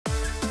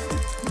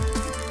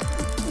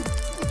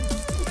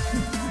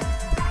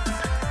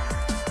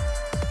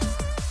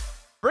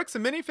Bricks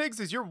and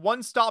Minifigs is your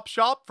one-stop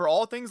shop for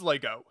all things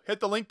LEGO. Hit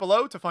the link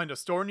below to find a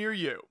store near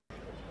you.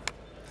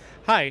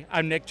 Hi,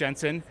 I'm Nick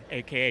Jensen,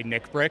 aka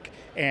Nick Brick,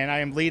 and I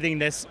am leading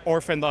this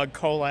Orphan LUG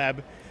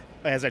collab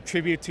as a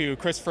tribute to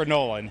Christopher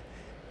Nolan.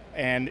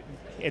 And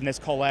in this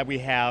collab, we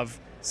have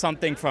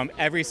something from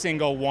every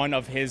single one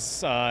of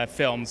his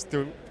films,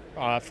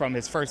 from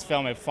his first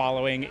film at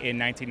Following in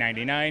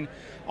 1999,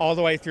 all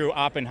the way through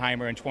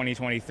Oppenheimer in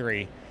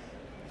 2023.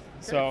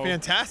 So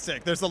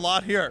fantastic! There's a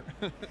lot here.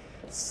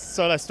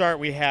 So to start,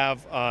 we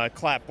have a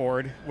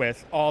clapboard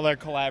with all their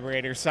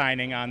collaborators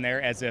signing on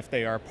there as if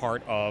they are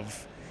part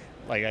of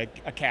like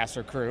a cast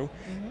or crew.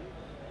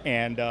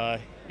 And yeah,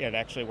 it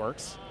actually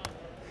works.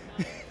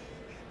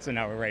 So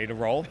now we're ready to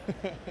roll.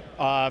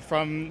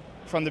 From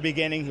the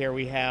beginning here,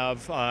 we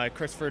have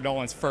Christopher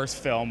Nolan's first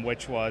film,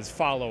 which was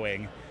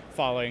Following.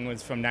 Following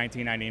was from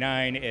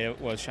 1999.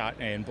 It was shot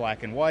in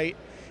black and white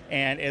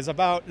and is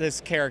about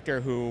this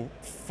character who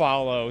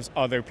follows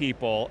other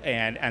people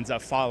and ends up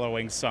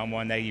following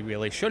someone that he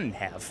really shouldn't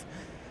have.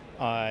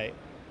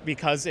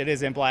 Because it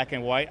is in black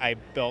and white, I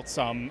built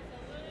some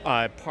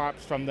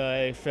props from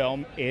the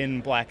film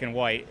in black and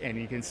white, and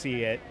you can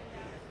see it.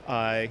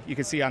 You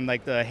can see on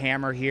like the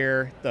hammer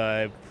here,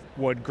 the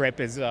wood grip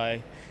is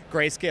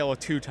grayscale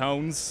of two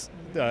tones,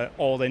 the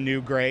old and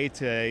new gray,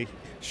 to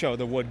show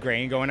the wood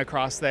grain going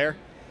across there.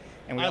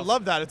 And I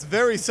love that. It's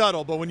very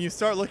subtle, but when you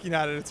start looking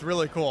at it, it's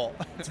really cool.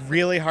 It's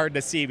really hard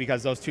to see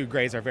because those two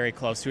grays are very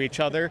close to each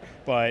other,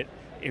 but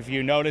if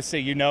you notice it,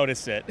 you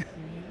notice it.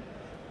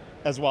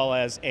 As well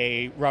as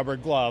a rubber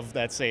glove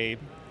that's a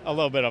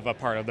little bit of a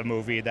part of the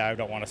movie that I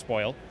don't want to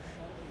spoil.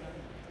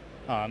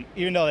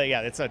 Even though,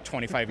 yeah, it's a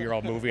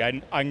 25-year-old movie,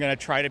 I'm going to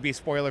try to be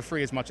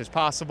spoiler-free as much as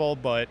possible,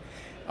 but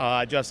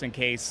just in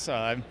case,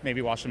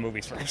 maybe watch the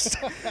movies first.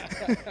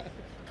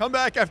 Come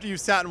back after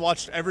you've sat and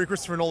watched every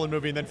Christopher Nolan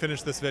movie and then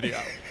finish this video.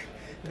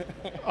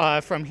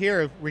 From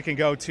here, we can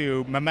go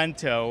to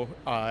Memento,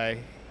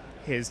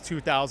 his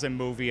 2000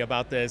 movie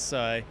about this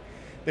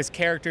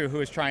character who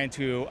is trying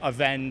to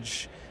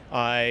avenge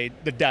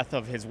the death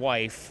of his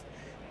wife.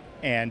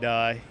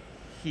 And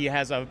he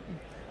has a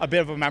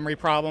bit of a memory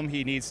problem.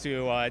 He needs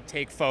to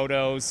take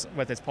photos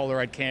with his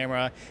Polaroid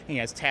camera. He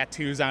has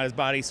tattoos on his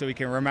body so he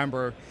can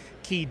remember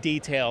key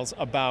details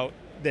about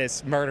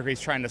this murder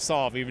he's trying to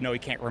solve, even though he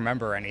can't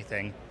remember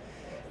anything.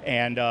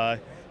 And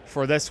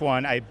for this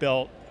one, I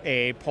built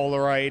a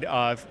Polaroid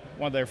of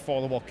one of their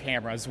foldable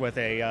cameras with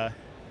a,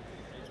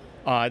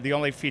 the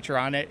only feature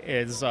on it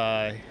is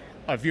a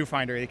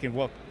viewfinder you can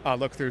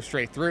look through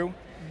straight through.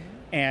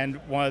 And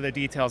one of the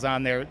details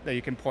on there that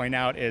you can point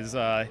out is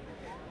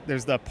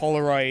there's the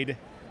Polaroid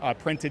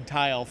printed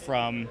tile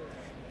from,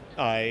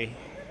 I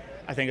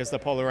think it's the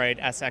Polaroid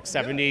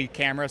SX70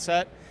 camera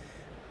set.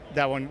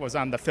 That one was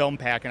on the film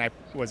pack, and I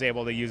was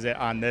able to use it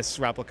on this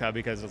replica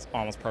because it's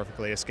almost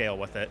perfectly to scale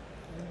with it.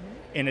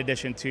 In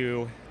addition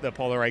to the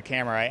Polaroid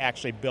camera, I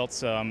actually built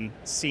some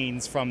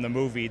scenes from the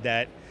movie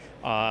that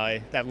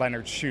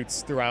Leonard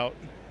shoots throughout,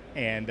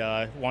 and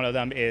one of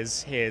them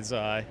is his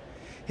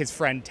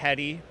friend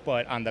Teddy,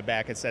 but on the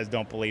back it says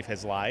 "Don't believe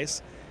his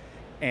lies,"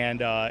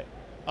 and a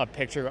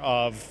picture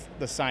of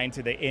the sign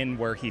to the inn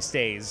where he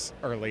stays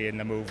early in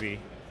the movie.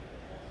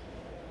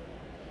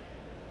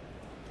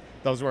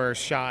 Those were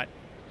shot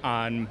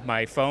on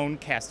my phone,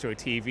 cast to a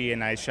TV,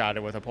 and I shot it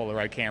with a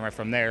Polaroid camera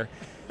from there.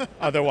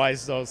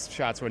 Otherwise, those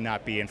shots would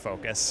not be in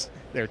focus.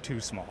 They're too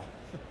small.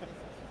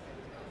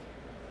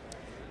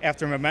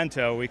 After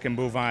Memento, we can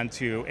move on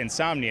to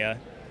Insomnia,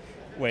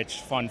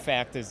 which, fun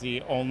fact, is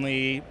the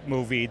only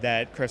movie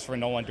that Christopher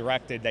Nolan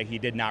directed that he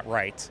did not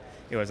write.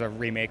 It was a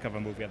remake of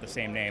a movie of the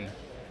same name.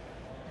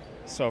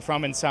 So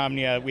from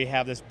Insomnia, we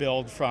have this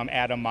build from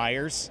Adam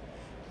Myers,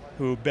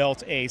 who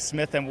built a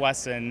Smith &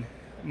 Wesson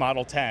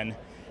Model 10.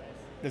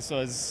 This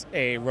was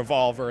a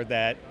revolver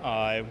that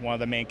one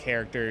of the main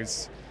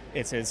characters,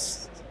 it's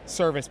his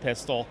service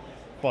pistol,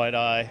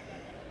 but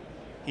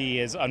he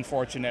is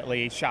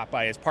unfortunately shot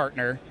by his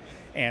partner,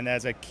 and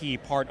that's a key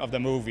part of the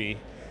movie.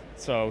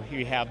 So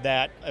you have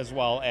that as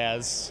well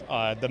as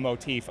the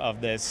motif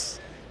of this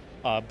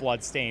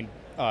blood-stained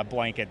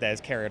blanket that is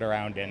carried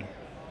around in.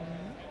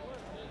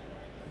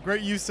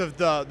 Great use of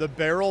the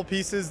barrel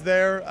pieces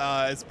there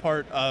as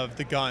part of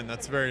the gun.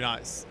 That's very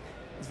nice.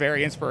 It's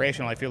very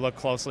inspirational. If you look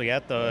closely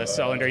at the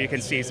cylinder, you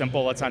can see some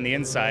bullets on the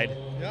inside.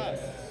 Yeah.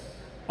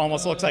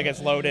 Almost looks like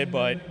it's loaded,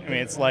 but I mean,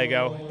 it's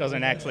Lego. It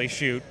doesn't actually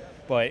shoot,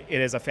 but it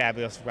is a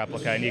fabulous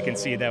replica, and you can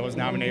see that it was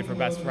nominated for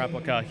Best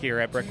Replica here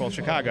at Brickworld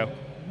Chicago.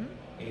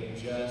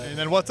 And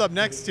then what's up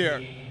next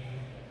here?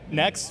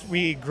 Next,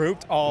 we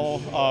grouped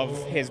all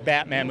of his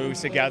Batman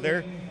movies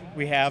together.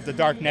 We have the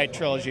Dark Knight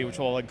trilogy, which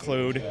will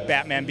include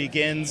Batman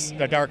Begins,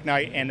 The Dark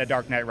Knight, and The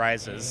Dark Knight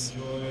Rises.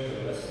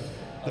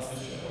 The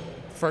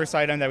first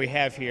item that we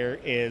have here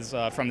is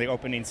from the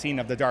opening scene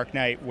of The Dark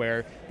Knight,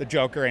 where the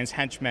Joker and his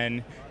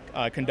henchmen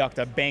conduct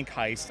a bank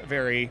heist, a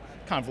very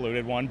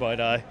convoluted one,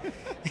 but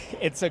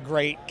it's a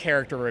great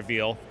character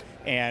reveal.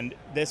 And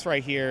this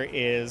right here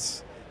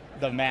is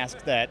the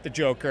mask that the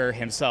Joker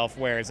himself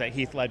wears, that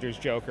Heath Ledger's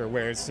Joker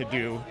wears to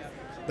do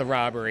the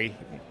robbery,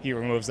 he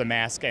removes the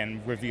mask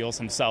and reveals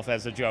himself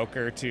as a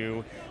Joker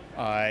to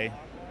the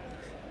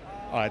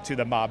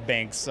mob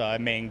bank's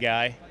main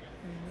guy.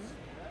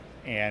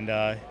 And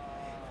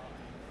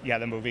yeah,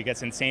 the movie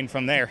gets insane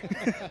from there.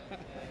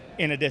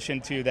 In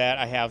addition to that,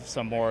 I have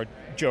some more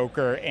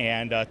Joker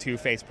and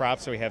Two-Face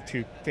props. So we have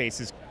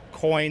Two-Face's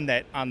coin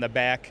that on the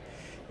back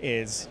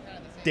is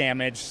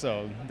damaged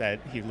so that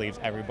he leaves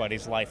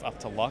everybody's life up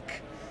to luck.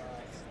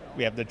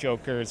 We have the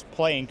Joker's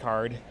playing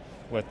card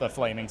with the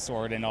flaming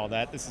sword and all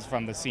that. This is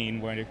from the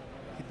scene where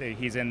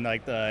he's in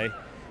like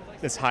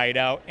this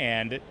hideout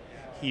and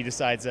he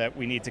decides that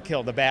we need to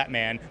kill the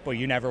Batman, but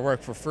you never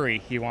work for free.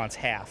 He wants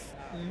half.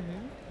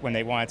 When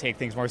they want to take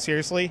things more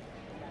seriously,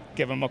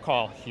 give him a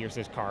call. Here's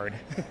his card.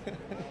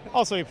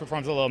 Also, he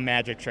performs a little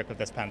magic trick with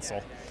this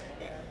pencil.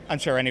 I'm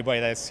sure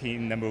anybody that's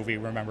seen the movie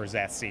remembers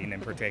that scene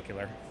in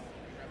particular.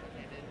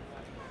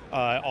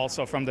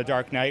 Also from The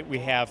Dark Knight, we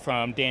have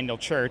from Daniel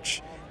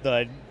Church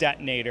the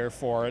detonator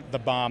for the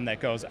bomb that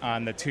goes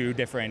on the two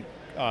different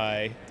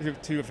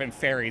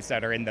ferries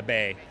that are in the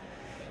bay.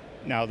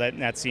 Now, in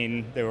that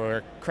scene, there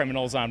were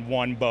criminals on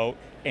one boat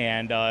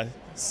and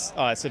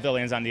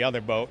civilians on the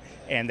other boat,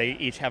 and they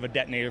each have a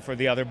detonator for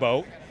the other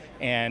boat,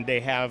 and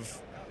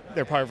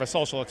they're part of a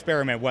social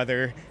experiment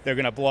whether they're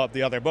going to blow up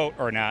the other boat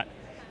or not.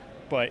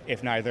 But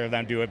if neither of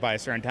them do it by a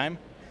certain time,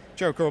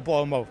 Joker will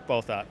blow them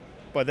both up.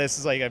 But this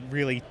is like a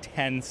really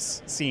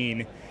tense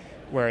scene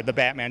where the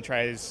Batman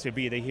tries to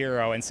be the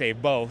hero and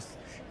save both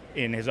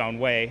in his own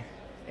way.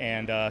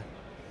 And yeah,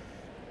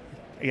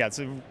 it's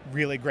a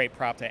really great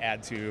prop to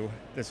add to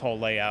this whole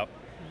layout.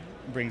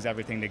 It brings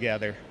everything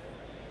together.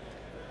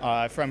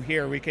 From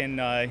here, we can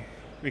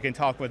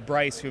talk with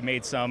Bryce, who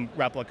made some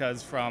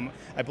replicas from,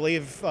 I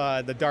believe,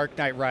 The Dark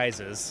Knight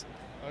Rises.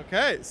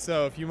 Okay,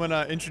 so if you want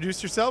to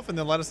introduce yourself and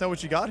then let us know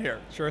what you got here.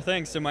 Sure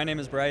thing. So my name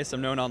is Bryce.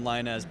 I'm known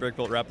online as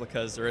Brickworld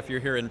Replicas, or if you're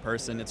here in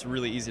person, it's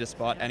really easy to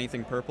spot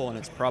anything purple, and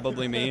it's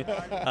probably me.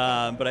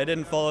 But I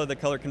didn't follow the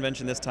color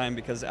convention this time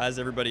because, as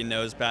everybody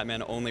knows,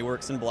 Batman only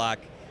works in black.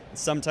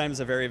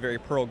 Sometimes a very, very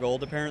pearl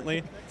gold,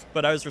 apparently.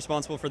 But I was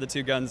responsible for the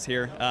two guns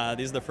here.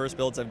 These are the first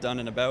builds I've done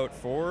in about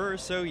 4 or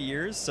so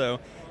years, so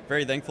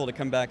very thankful to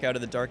come back out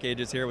of the dark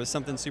ages here. It was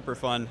something super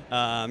fun.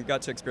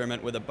 Got to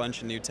experiment with a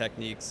bunch of new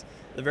techniques.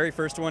 The very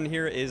first one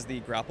here is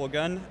the grapple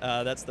gun.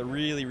 That's the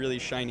really, really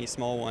shiny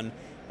small one.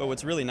 But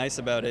what's really nice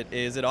about it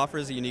is it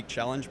offers a unique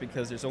challenge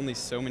because there's only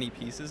so many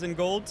pieces in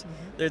gold.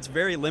 It's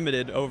very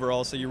limited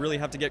overall, so you really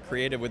have to get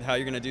creative with how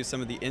you're going to do some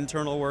of the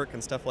internal work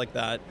and stuff like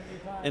that.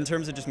 In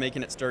terms of just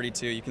making it sturdy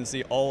too, you can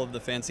see all of the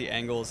fancy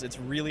angles. It's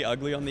really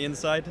ugly on the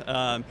inside.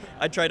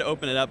 I tried to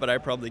open it up, but I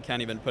probably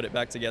can't even put it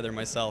back together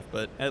myself,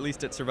 but at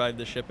least it survived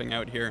the shipping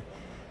out here.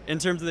 In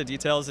terms of the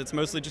details, it's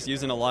mostly just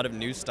using a lot of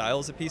new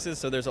styles of pieces,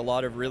 so there's a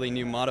lot of really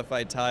new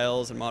modified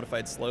tiles and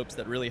modified slopes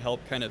that really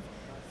help kind of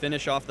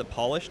finish off the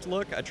polished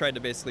look. I tried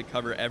to basically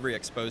cover every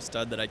exposed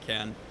stud that I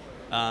can.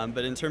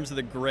 But in terms of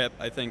the grip,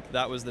 I think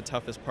that was the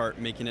toughest part,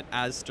 making it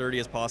as sturdy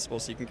as possible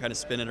so you can kind of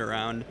spin it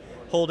around,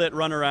 hold it,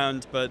 run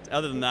around, but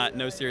other than that,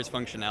 no serious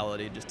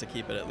functionality, just to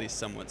keep it at least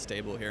somewhat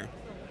stable here.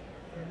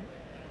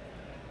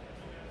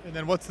 And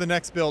then what's the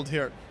next build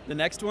here? The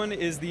next one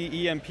is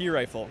the EMP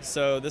rifle.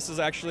 So this is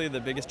actually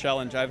the biggest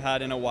challenge I've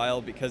had in a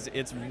while because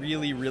it's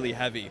really, really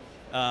heavy.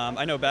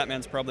 I know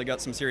Batman's probably got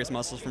some serious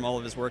muscles from all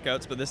of his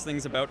workouts, but this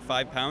thing's about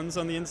 5 pounds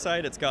on the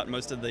inside. It's got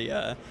most of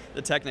the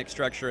Technic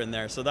structure in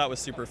there, so that was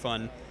super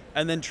fun.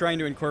 And then trying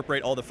to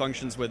incorporate all the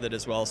functions with it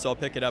as well, so I'll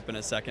pick it up in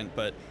a second.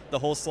 But the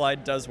whole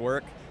slide does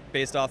work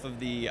based off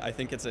of I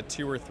think it's a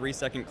 2 or 3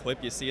 second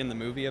clip you see in the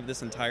movie of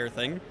this entire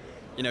thing.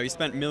 You know, he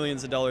spent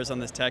millions of dollars on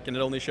this tech and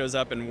it only shows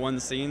up in one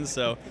scene,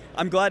 so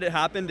I'm glad it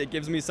happened. It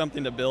gives me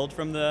something to build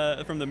from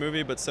the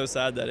movie, but so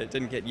sad that it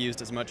didn't get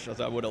used as much as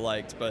I would have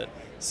liked. But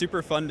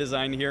super fun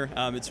design here.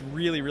 It's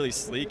really, really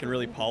sleek and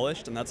really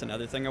polished, and that's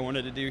another thing I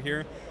wanted to do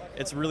here.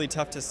 It's really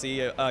tough to see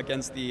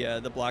against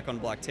the black on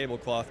black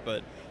tablecloth,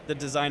 but the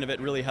design of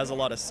it really has a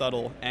lot of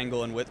subtle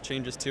angle and width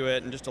changes to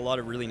it, and just a lot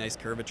of really nice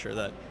curvature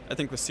that I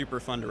think was super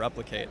fun to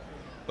replicate.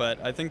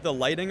 But I think the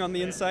lighting on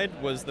the inside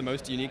was the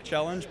most unique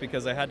challenge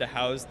because I had to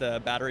house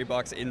the battery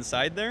box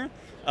inside there.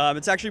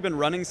 It's actually been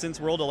running since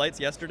World of Lights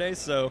yesterday,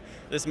 so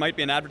this might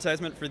be an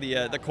advertisement for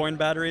the coin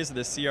batteries,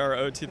 the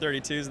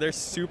CR0232s. They're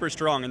super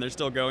strong and they're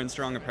still going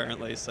strong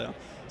apparently, so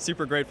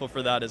super grateful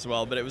for that as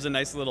well. But it was a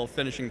nice little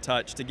finishing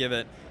touch to give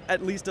it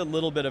at least a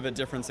little bit of a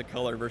difference of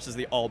color versus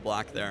the all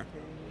black there.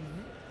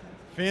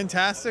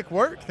 Fantastic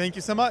work. Thank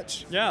you so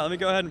much. Yeah, let me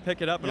go ahead and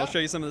pick it up and I'll show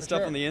you some of the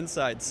stuff on the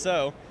inside.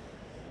 So,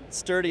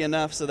 sturdy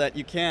enough so that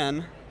you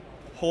can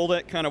hold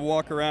it, kind of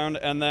walk around,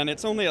 and then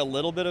it's only a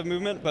little bit of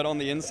movement, but on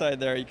the inside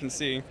there you can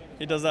see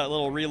he does that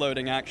little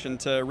reloading action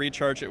to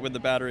recharge it with the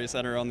batteries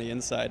that are on the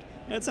inside.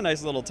 And it's a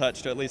nice little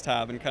touch to at least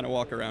have and kind of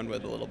walk around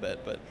with a little bit,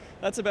 but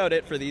that's about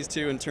it for these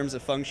two in terms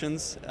of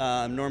functions.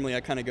 Normally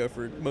I kind of go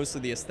for mostly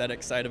the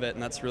aesthetic side of it,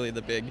 and that's really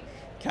the big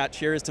catch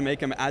here, is to make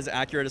them as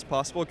accurate as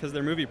possible because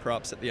they're movie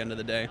props at the end of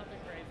the day.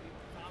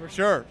 For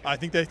sure. I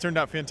think they turned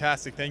out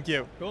fantastic. Thank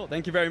you. Cool.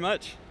 Thank you very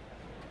much.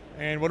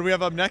 And what do we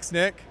have up next,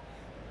 Nick?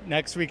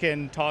 Next, we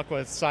can talk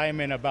with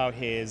Simon about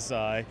his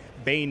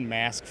Bane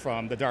mask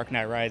from The Dark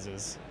Knight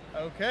Rises.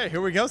 Okay,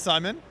 here we go,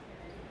 Simon.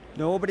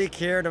 Nobody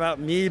cared about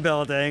me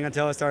building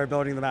until I started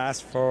building the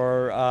mask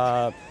for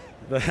oh,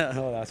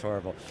 that's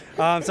horrible.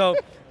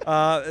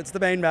 It's the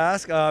Bane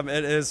mask.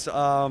 It is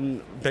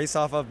based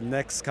off of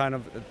Nick's kind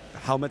of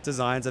helmet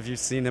designs. If you've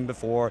seen him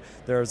before,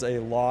 there's a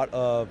lot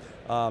of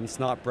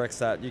snot bricks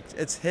that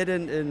it's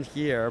hidden in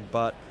here,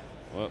 but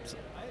whoops.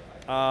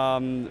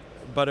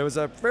 But it was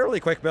a fairly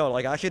quick build.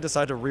 Like, I actually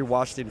decided to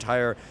rewatch the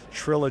entire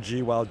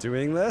trilogy while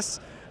doing this,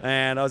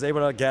 and I was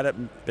able to get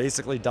it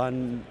basically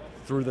done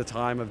through the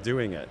time of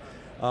doing it.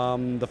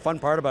 The fun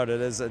part about it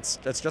is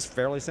it's just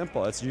fairly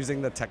simple. It's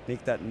using the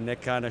technique that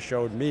Nick kind of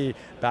showed me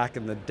back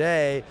in the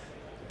day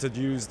to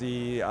use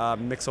the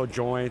mixo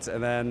joints,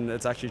 and then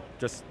it's actually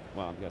just,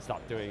 well, I'm gonna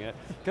stop doing it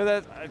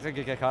because I think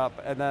it get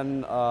up, and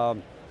then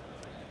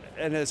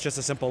and it's just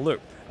a simple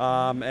loop.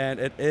 And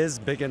it is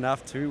big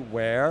enough to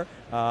wear.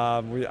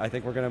 I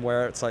think we're gonna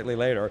wear it slightly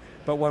later.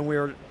 But when we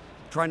were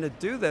trying to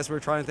do this, we were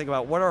trying to think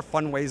about what are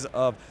fun ways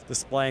of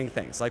displaying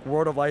things. Like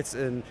World of Lights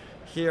in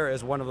here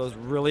is one of those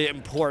really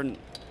important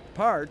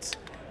parts,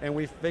 and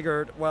we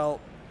figured, well,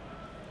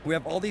 we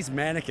have all these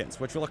mannequins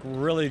which look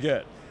really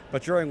good,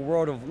 but during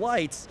World of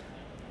Lights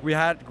we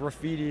had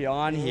graffiti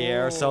on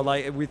here. Ooh. So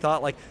like we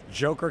thought like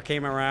Joker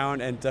came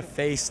around and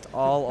defaced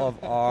all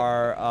of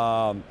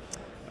our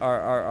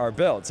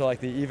build. So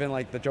like even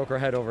the Joker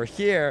head over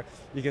here,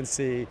 you can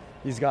see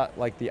he's got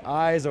like the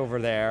eyes over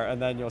there,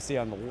 and then you'll see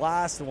on the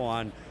last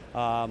one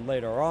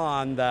later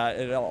on that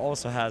it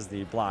also has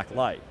the black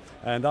light.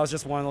 And that was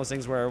just one of those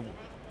things where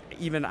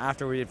even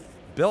after we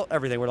built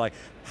everything, we're like,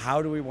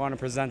 how do we want to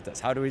present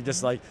this? How do we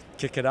just like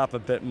kick it up a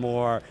bit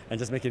more and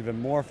just make it even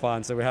more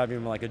fun? So we have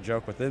even like a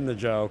joke within the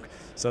joke,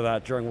 so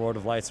that during World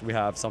of Lights we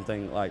have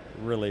something like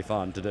really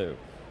fun to do.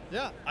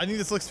 Yeah, I think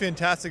this looks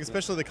fantastic,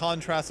 especially the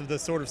contrast of the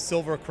sort of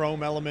silver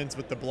chrome elements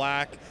with the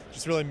black.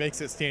 Just really makes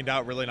it stand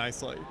out really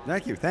nicely.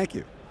 Thank you, thank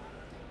you.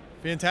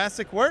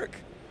 Fantastic work.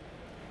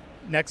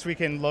 Next, we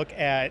can look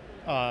at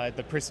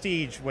the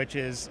Prestige, which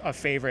is a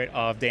favorite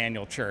of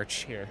Daniel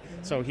Church here.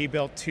 So he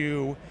built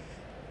two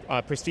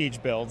Prestige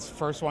builds.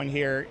 First one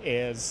here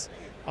is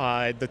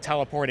the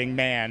teleporting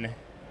man.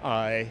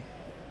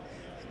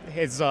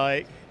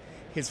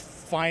 His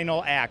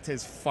final act,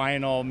 his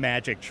final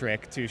magic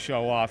trick to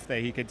show off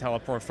that he could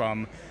teleport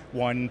from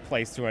one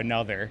place to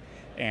another.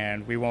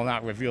 And we will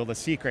not reveal the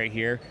secret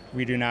here.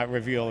 We do not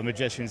reveal a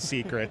magician's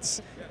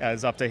secrets.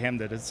 It's up to him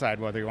to decide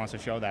whether he wants to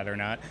show that or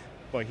not.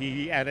 But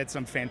he added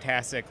some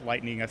fantastic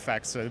lightning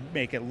effects to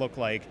make it look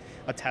like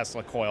a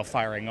Tesla coil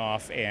firing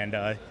off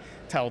and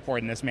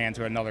teleporting this man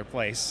to another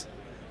place.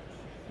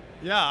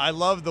 Yeah, I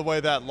love the way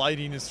that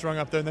lighting is strung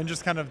up there, and then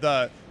just kind of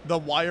the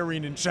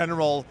wiring in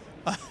general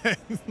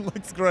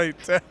looks great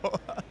too.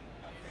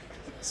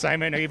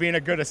 Simon, are you being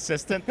a good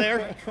assistant there?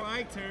 I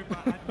tried to,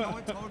 but no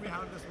one told me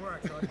how this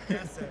works, so I'm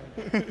guessing.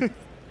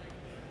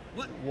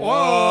 What?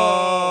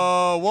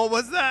 Whoa! What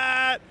was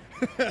that?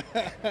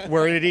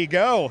 Where did he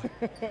go?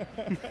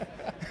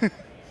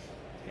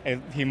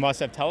 He must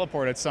have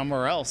teleported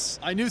somewhere else.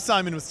 I knew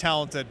Simon was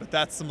talented, but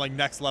that's some like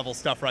next level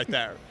stuff right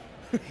there.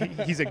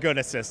 He's a good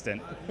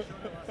assistant.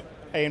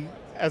 And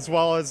as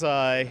well as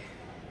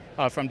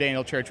from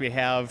Daniel Church, we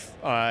have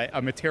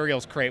a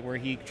materials crate where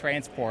he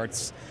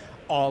transports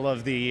all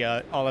of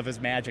his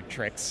magic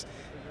tricks.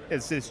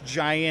 It's this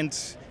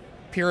giant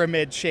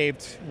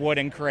pyramid-shaped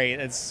wooden crate.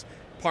 It's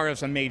part of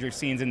some major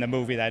scenes in the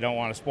movie that I don't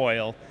want to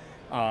spoil.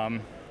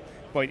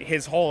 But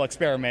his whole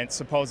experiment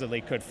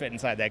supposedly could fit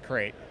inside that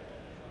crate.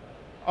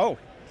 Oh,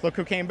 look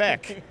who came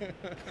back.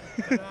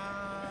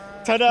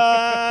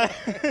 Ta-da!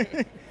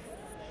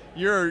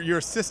 Your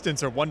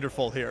assistants are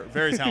wonderful here.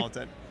 Very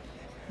talented.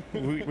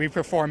 We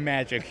perform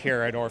magic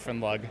here at Orphan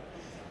LUG.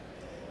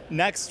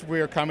 Next,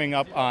 we're coming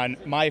up on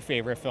my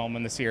favorite film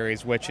in the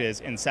series, which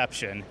is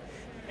Inception.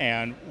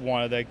 And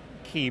one of the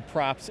key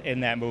props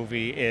in that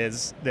movie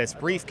is this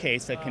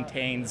briefcase that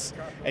contains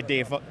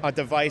a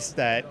device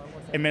that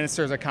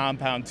administers a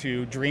compound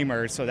to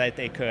dreamers so that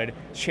they could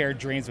share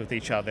dreams with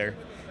each other.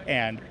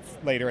 And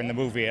later in the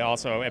movie, it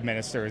also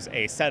administers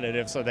a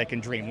sedative so they can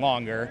dream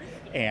longer.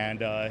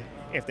 And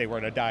if they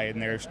were to die in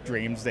their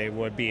dreams, they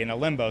would be in a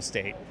limbo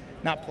state.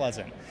 Not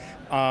pleasant.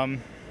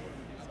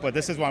 But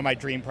this is one of my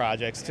dream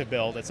projects to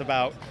build. It's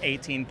about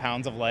 18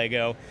 pounds of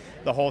Lego.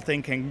 The whole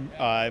thing can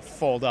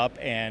fold up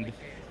and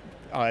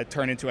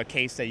turn into a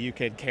case that you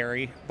could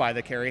carry by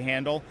the carry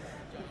handle.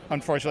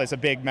 Unfortunately, it's a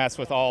big mess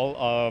with all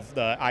of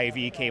the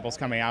IV cables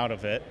coming out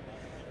of it.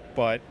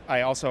 But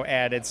I also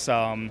added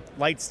some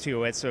lights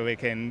to it so it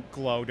can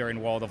glow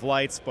during World of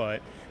Lights,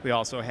 but we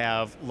also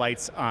have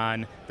lights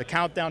on the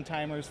countdown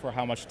timers for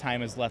how much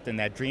time is left in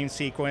that dream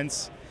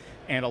sequence,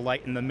 and a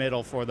light in the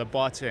middle for the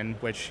button,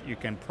 which you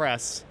can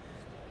press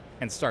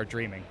and start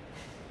dreaming.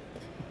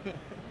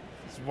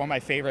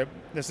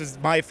 This is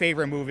my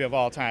favorite movie of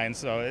all time,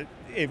 so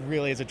it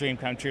really is a dream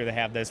come true to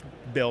have this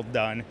build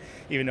done,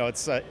 even though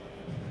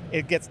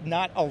it gets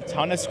not a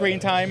ton of screen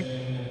time,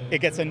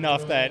 it gets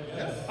enough that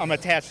I'm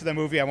attached to the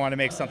movie. I want to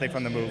make something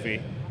from the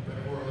movie.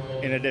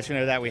 In addition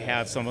to that, we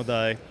have some of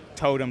the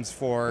totems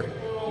for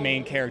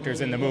main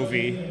characters in the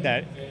movie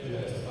that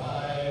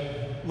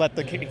let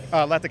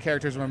the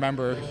characters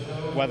remember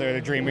whether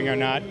they're dreaming or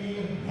not,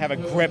 have a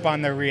grip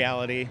on their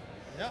reality.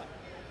 Yeah.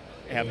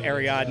 We have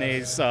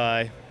Ariadne's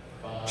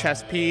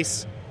chess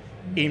piece,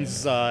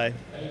 Eames' a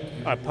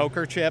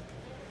poker chip,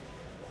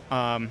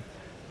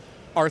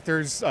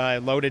 Arthur's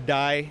loaded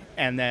die,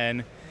 and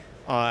then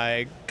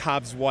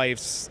Cobb's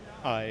wife's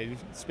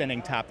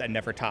spinning top that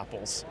never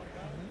topples.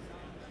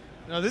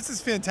 No, this is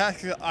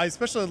fantastic. I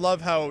especially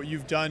love how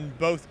you've done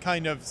both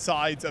kind of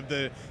sides of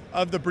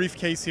the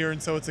briefcase here,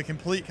 and so it's a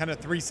complete kind of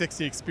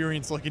 360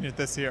 experience looking at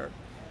this here.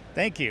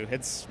 Thank you.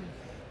 It's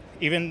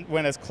even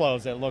when it's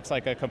closed, it looks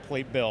like a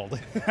complete build.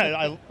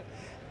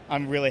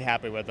 I'm really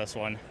happy with this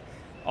one.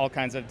 All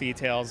kinds of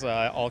details,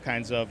 all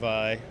kinds of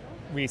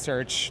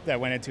research that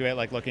went into it,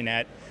 like looking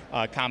at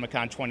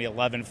Comic-Con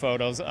 2011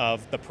 photos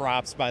of the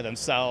props by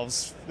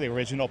themselves, the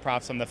original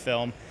props from the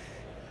film.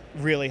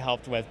 Really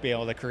helped with being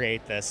able to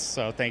create this.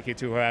 So thank you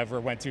to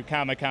whoever went to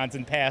Comic-Cons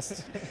in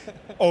past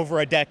over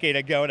a decade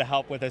ago to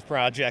help with this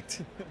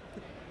project.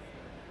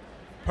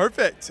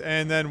 Perfect.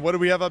 And then what do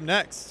we have up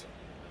next?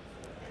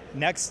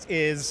 Next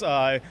is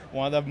one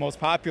of the most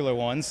popular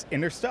ones,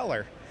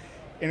 Interstellar.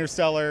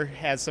 Interstellar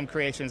has some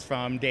creations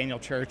from Daniel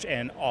Church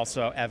and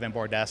also Evan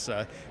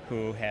Bordessa,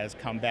 who has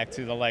come back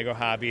to the LEGO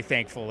hobby,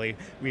 thankfully.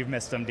 We've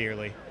missed him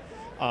dearly.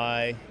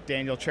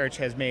 Daniel Church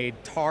has made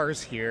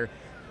TARS here,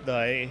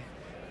 the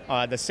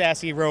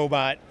sassy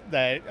robot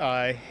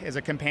that is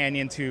a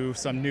companion to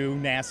some new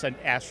NASA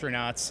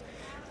astronauts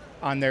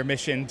on their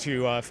mission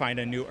to find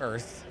a new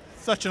Earth.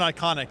 Such an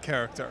iconic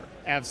character.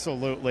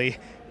 Absolutely.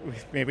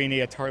 Maybe we need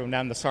to tone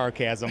down the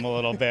sarcasm a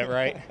little bit,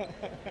 right?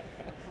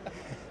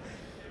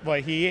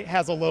 But he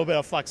has a little bit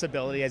of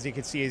flexibility, as you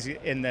can see,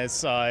 in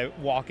this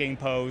walking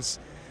pose.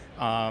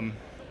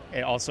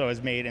 It also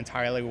is made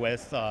entirely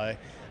with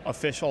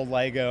official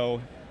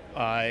LEGO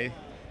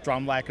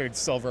drum lacquered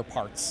silver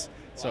parts.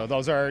 So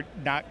those are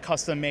not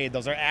custom made.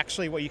 Those are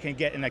actually what you can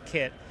get in a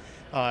kit.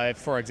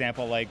 For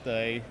example, like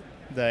the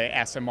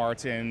Aston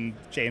Martin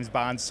James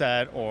Bond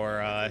set,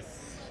 or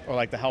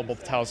like the Hubble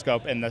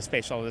telescope in the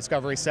Space Shuttle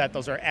Discovery set.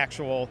 Those are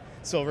actual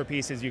silver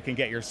pieces you can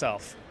get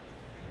yourself.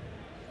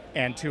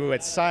 And to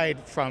its side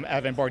from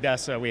Evan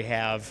Bordessa, we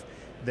have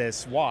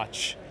this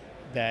watch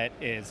that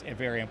is a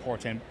very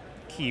important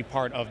key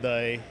part of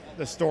the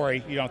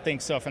story. You don't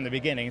think so from the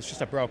beginning. It's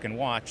just a broken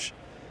watch.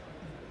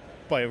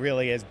 But it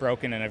really is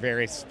broken in a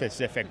very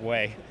specific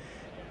way.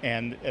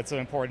 And it's an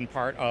important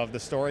part of the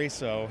story,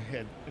 so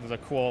it was a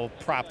cool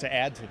prop to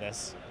add to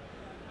this.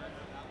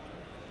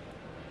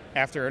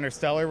 After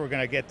Interstellar, we're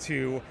going to get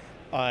to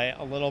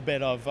a little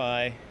bit of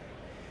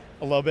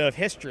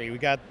history. We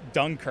got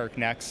Dunkirk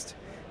next,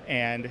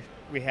 and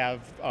we have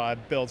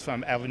builds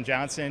from Evan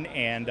Johnson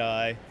and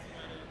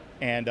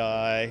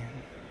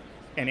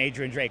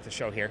Adrian Drake to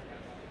show here.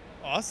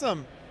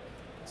 Awesome.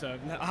 So,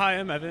 hi,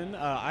 I'm Evan.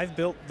 I've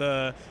built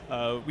the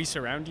We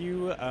Surround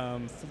You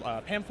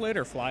pamphlet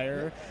or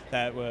flyer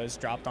that was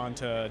dropped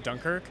onto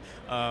Dunkirk.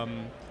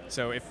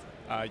 So if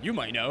you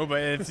might know,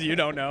 but if you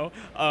don't know,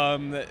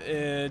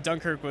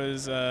 Dunkirk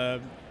was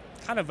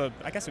kind of a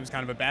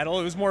battle.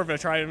 It was more of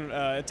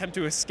a attempt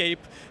to escape.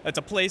 It's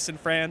a place in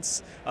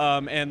France,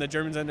 and the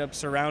Germans ended up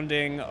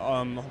surrounding a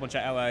whole bunch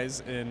of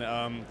allies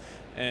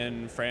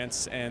in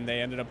France, and they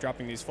ended up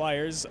dropping these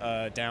flyers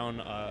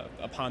down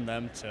upon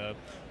them to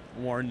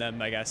warn them,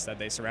 I guess, that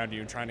they surround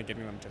you and trying to get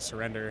them to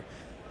surrender.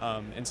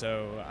 And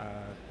so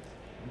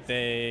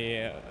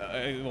the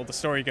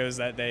story goes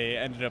that they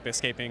ended up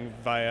escaping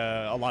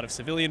via a lot of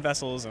civilian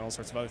vessels and all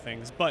sorts of other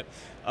things. But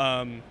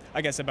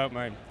I guess about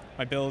my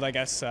build, I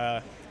guess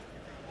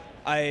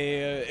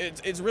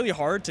it's really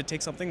hard to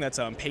take something that's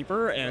on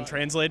paper and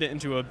translate it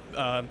into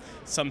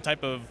some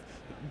type of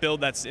build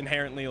that's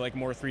inherently like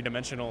more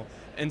three-dimensional.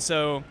 And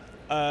so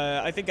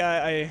I think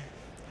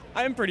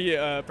I'm pretty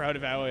proud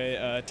of how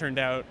it turned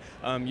out,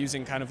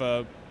 using kind of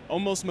a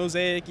almost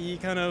mosaic-y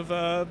kind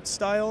of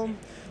style.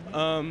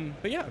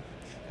 But yeah.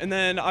 And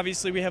then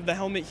obviously we have the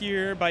helmet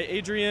here by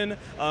Adrian,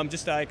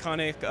 just an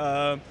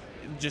iconic,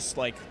 just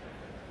like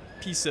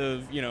piece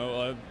of,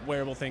 a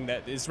wearable thing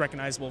that is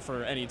recognizable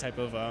for any type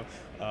of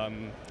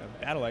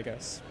battle, I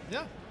guess.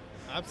 Yeah.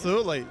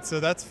 Absolutely. So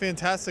that's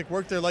fantastic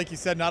work there. Like you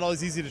said, not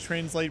always easy to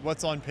translate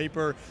what's on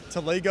paper to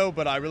LEGO,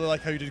 but I really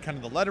like how you did kind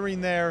of the lettering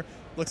there.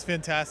 Looks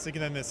fantastic.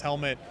 And then this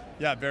helmet,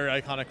 yeah, very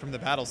iconic from the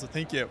battle. So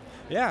thank you.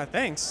 Yeah,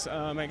 thanks.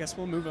 I guess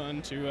we'll move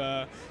on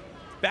to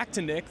back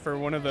to Nick for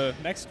one of the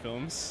next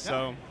films. Yeah.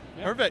 So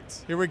yeah.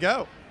 Perfect. Here we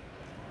go.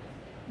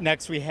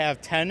 Next we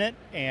have Tenet,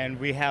 and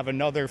we have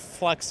another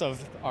flex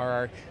of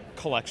our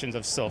collections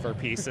of silver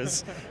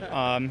pieces.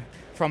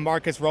 From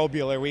Marcus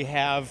Robuler, we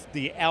have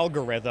the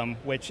algorithm,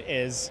 which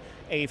is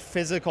a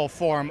physical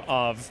form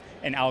of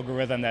an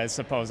algorithm that is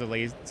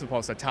supposedly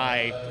supposed to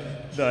tie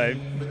the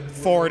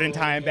forward in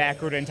time,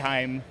 backward in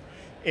time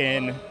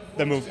in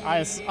the movie.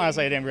 Honestly,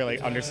 I didn't really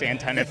understand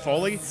Tenet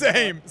fully.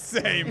 Same.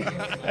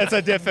 It's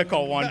a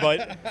difficult one,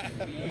 but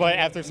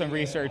after some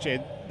research,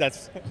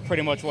 that's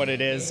pretty much what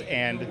it is,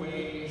 and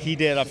he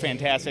did a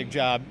fantastic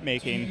job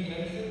making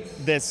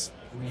this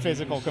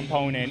physical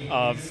component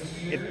of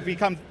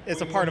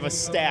it's a part of a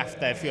staff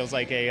that feels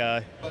like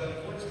the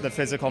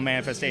physical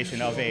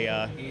manifestation of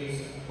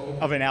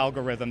an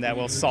algorithm that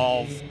will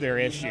solve their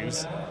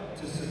issues.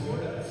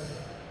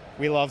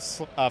 We love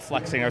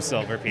flexing our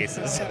silver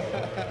pieces.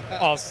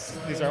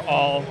 These are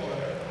all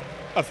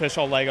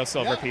official LEGO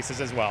silver pieces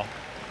as well.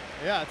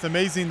 Yeah, it's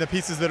amazing the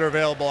pieces that are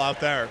available out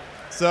there.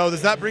 So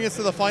does that bring us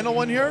to the final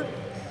one here?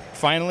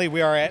 Finally,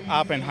 we are at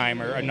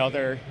Oppenheimer,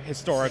 another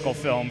historical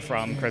film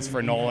from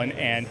Christopher Nolan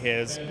and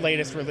his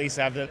latest release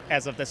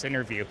as of this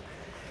interview.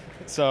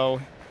 So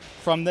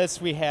from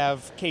this, we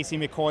have Casey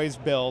McCoy's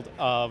build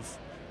of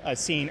a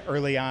scene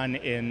early on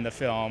in the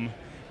film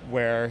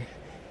where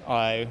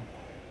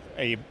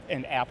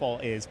an apple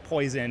is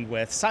poisoned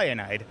with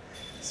cyanide,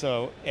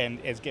 and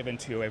is given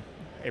to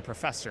a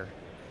professor.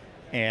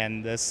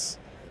 And this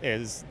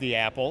is the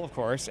apple, of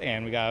course,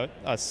 and we got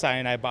a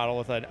cyanide bottle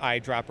with an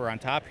eyedropper on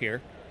top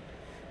here.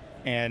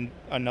 And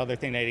another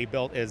thing that he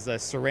built is the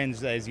syringe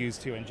that is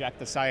used to inject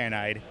the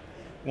cyanide.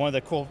 One of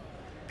the cool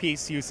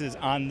piece uses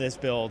on this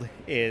build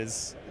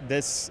is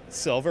this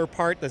silver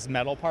part, this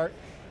metal part,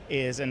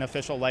 is an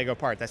official LEGO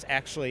part. That's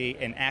actually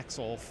an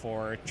axle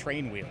for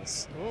train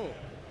wheels. Ooh.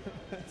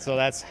 So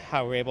that's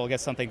how we're able to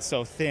get something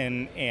so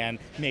thin and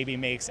maybe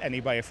makes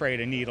anybody afraid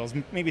of needles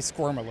maybe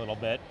squirm a little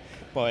bit,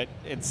 but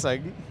it's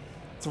a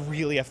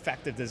really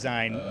effective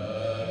design.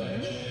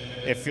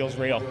 It feels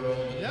real.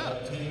 Yeah.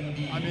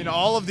 I mean,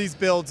 all of these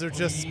builds are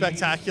just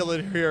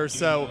spectacular here.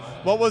 So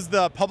what was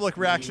the public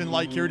reaction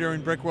like here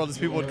during Brickworld as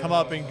people would come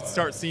up and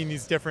start seeing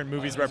these different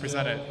movies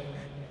represented?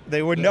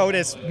 They would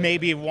notice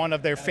maybe one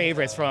of their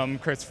favorites from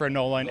Christopher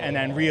Nolan and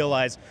then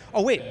realize,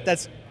 oh wait,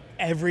 that's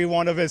every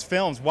one of his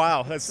films.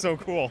 Wow, that's so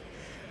cool.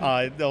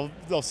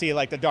 They'll see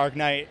like The Dark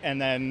Knight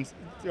and then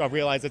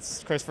realize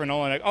it's Christopher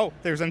Nolan. Like, oh,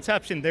 there's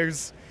Inception,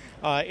 there's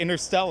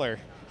Interstellar.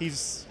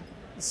 He's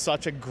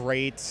such a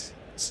great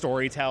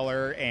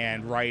storyteller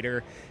and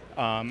writer.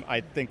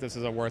 I think this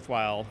is a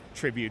worthwhile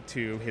tribute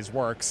to his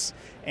works,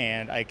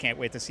 and I can't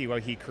wait to see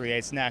what he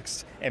creates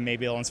next, and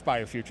maybe it'll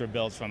inspire future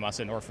builds from us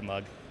in Orphan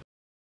LUG.